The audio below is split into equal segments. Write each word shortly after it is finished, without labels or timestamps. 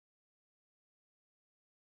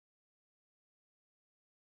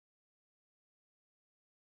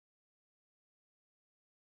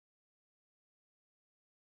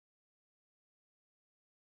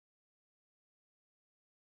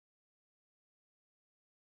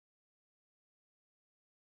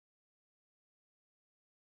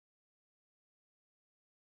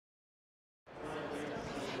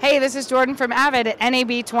Hey, this is Jordan from Avid at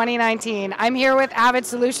NAB 2019. I'm here with Avid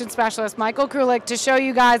Solution Specialist Michael Krulik to show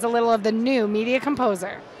you guys a little of the new Media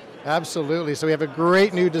Composer. Absolutely. So we have a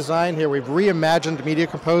great new design here. We've reimagined Media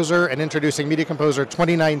Composer and introducing Media Composer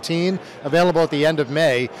 2019, available at the end of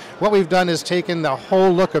May. What we've done is taken the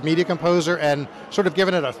whole look of Media Composer and sort of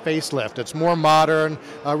given it a facelift. It's more modern,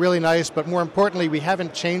 really nice, but more importantly, we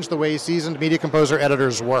haven't changed the way seasoned Media Composer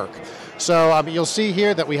editors work. So you'll see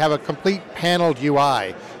here that we have a complete paneled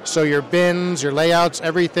UI. So your bins, your layouts,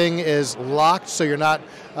 everything is locked, so you're not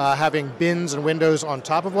having bins and windows on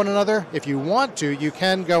top of one another. If you want to, you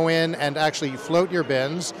can go in and actually float your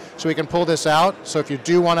bins, so we can pull this out. So if you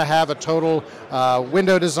do want to have a total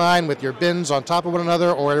window design with your bins on top of one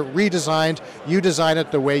another or redesigned, you design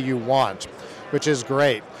it the way you want, which is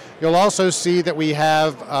great. You'll also see that we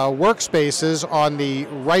have Workspaces on the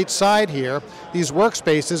right side here. These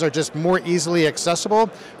Workspaces are just more easily accessible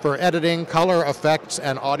for editing, color, effects,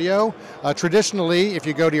 and audio. Traditionally, if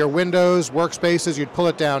you go to your Windows, Workspaces, you'd pull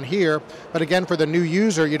it down here. But again, for the new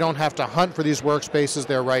user, you don't have to hunt for these Workspaces,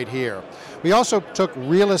 they're right here. We also took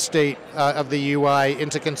real estate of the UI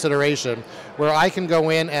into consideration, where I can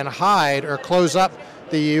go in and hide or close up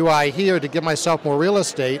the UI here to give myself more real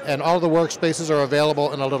estate, and all the workspaces are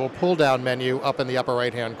available in a little pull-down menu up in the upper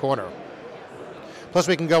right-hand corner. Plus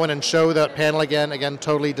we can go in and show that panel again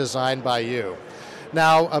totally designed by you.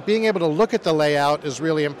 Now, being able to look at the layout is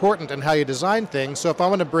really important in how you design things, so if I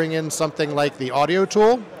want to bring in something like the audio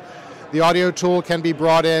tool can be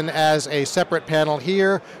brought in as a separate panel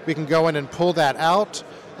here. We can go in and pull that out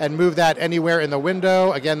and move that anywhere in the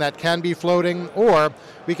window. Again, that can be floating, or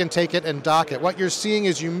we can take it and dock it. What you're seeing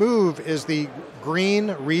as you move is the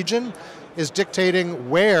green region is dictating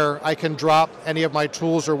where I can drop any of my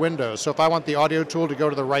tools or windows. So if I want the audio tool to go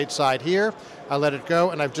to the right side here, I let it go,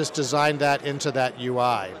 and I've just designed that into that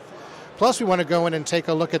UI. Plus, we want to go in and take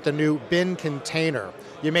a look at the new bin container.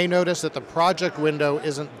 You may notice that the project window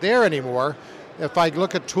isn't there anymore. If I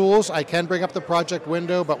look at tools, I can bring up the project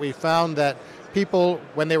window, but we found that people,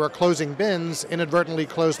 when they were closing bins, inadvertently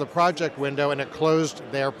closed the project window and it closed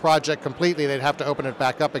their project completely. They'd have to open it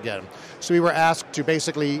back up again. So we were asked to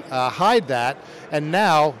basically hide that, and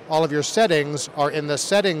now all of your settings are in the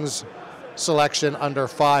settings selection under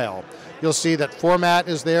File. You'll see that format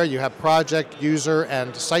is there. You have project, user,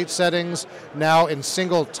 and site settings now in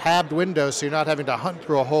single tabbed windows, so you're not having to hunt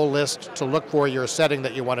through a whole list to look for your setting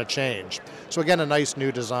that you want to change. So again, a nice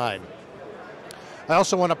new design. I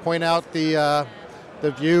also want to point out the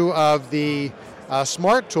view of the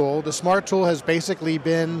Smart Tool. The Smart Tool has basically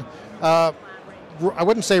been, I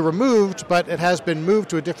wouldn't say removed, but it has been moved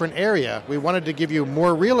to a different area. We wanted to give you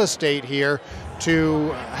more real estate here to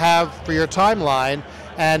have for your timeline,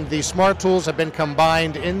 and the Smart Tools have been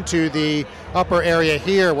combined into the upper area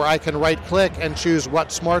here, where I can right-click and choose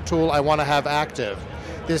what Smart Tool I want to have active.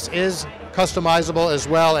 This is customizable as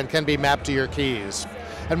well and can be mapped to your keys.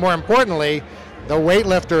 And more importantly, the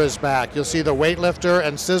weightlifter is back. You'll see the weightlifter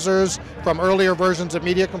and scissors from earlier versions of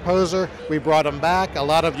Media Composer. We brought them back. A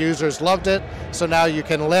lot of users loved it. So now you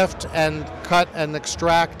can lift and cut and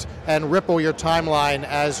extract and ripple your timeline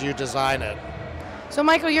as you design it. So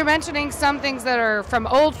Michael, you're mentioning some things that are from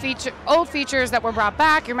old features that were brought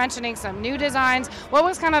back. You're mentioning some new designs. What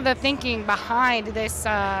was kind of the thinking behind this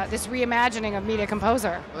this reimagining of Media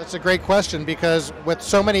Composer? That's a great question, because with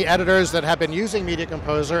so many editors that have been using Media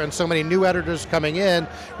Composer and so many new editors coming in,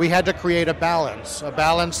 we had to create a balance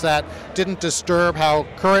that didn't disturb how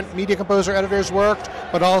current Media Composer editors worked,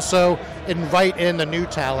 but also invite in the new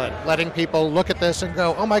talent, letting people look at this and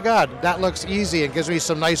go, oh my God, that looks easy, and gives me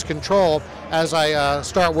some nice control as I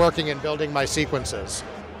start working and building my sequences.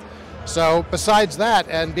 So besides that,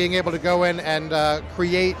 and being able to go in and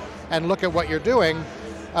create and look at what you're doing,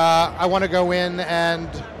 I want to go in and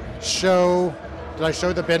show, did I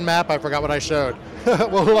show the bin map? I forgot what I showed.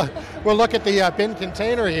 We'll look at the bin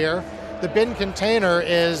container here. The bin container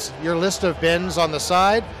is your list of bins on the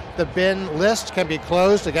side. The bin list can be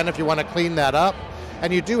closed, again, if you want to clean that up.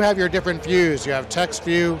 And you do have your different views. You have text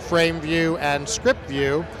view, frame view, and script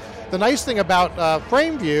view. The nice thing about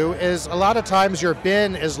frame view is a lot of times your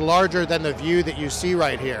bin is larger than the view that you see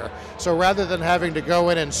right here. So rather than having to go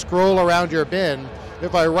in and scroll around your bin,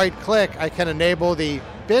 if I right click, I can enable the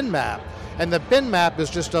bin map. And the bin map is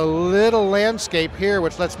just a little landscape here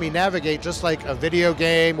which lets me navigate just like a video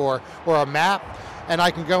game or a map. And I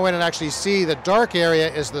can go in and actually see the dark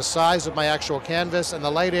area is the size of my actual canvas and the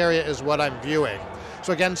light area is what I'm viewing.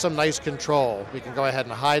 So again, some nice control. We can go ahead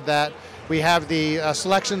and hide that. We have the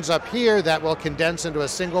selections up here that will condense into a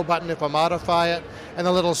single button if I modify it. And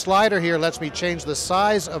the little slider here lets me change the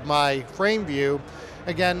size of my frame view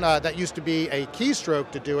again, that used to be a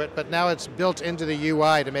keystroke to do it, but now it's built into the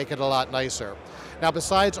UI to make it a lot nicer. Now,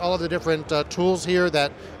 besides all of the different tools here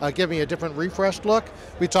that give me a different refreshed look,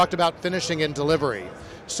 we talked about finishing and delivery.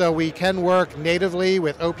 So we can work natively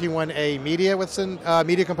with OP1A media within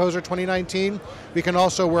Media Composer 2019. We can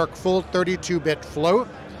also work full 32-bit float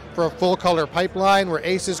for a full color pipeline. We're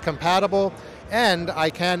ACES compatible, and I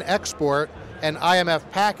can export an IMF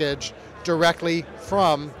package directly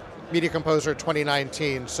from Media Composer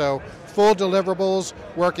 2019. So full deliverables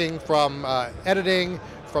working from editing,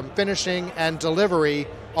 from finishing and delivery,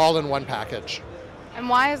 all in one package. And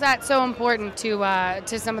why is that so important to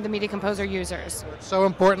some of the Media Composer users? It's so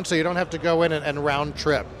important so you don't have to go in and round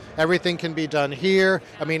trip. Everything can be done here.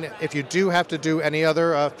 I mean, if you do have to do any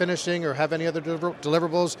other finishing or have any other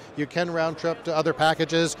deliverables, you can round trip to other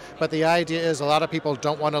packages, but the idea is a lot of people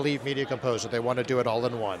don't want to leave Media Composer. They want to do it all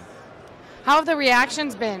in one. How have the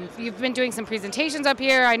reactions been? You've been doing some presentations up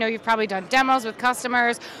here. I know you've probably done demos with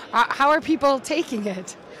customers. How are people taking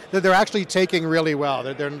it? They're actually taking really well.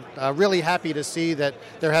 They're really happy to see that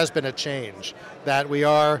there has been a change, that we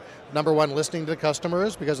are, number one, listening to the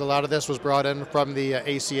customers, because a lot of this was brought in from the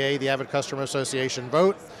ACA, the Avid Customer Association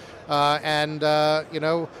vote. They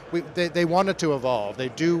want it to evolve. They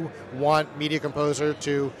do want Media Composer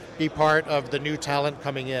to be part of the new talent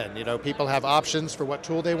coming in. You know, people have options for what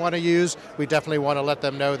tool they want to use. We definitely want to let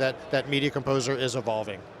them know that Media Composer is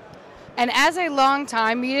evolving. And as a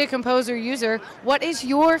longtime Media Composer user, what is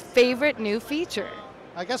your favorite new feature?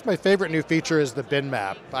 I guess my favorite new feature is the bin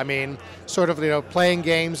map. I mean, sort of, playing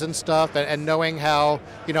games and stuff and knowing how,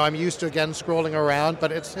 I'm used to, again, scrolling around,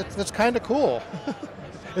 but it's kind of cool.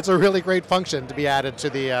 It's a really great function to be added to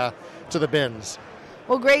the bins.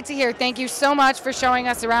 Well, great to hear. Thank you so much for showing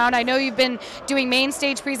us around. I know you've been doing main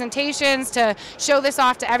stage presentations to show this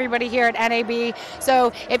off to everybody here at NAB.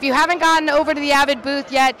 So if you haven't gotten over to the Avid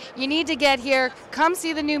booth yet, you need to get here. Come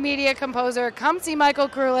see the new Media Composer. Come see Michael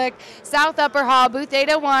Krulik, South Upper Hall, booth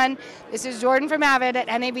 801. This is Jordan from Avid at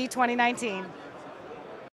NAB 2019.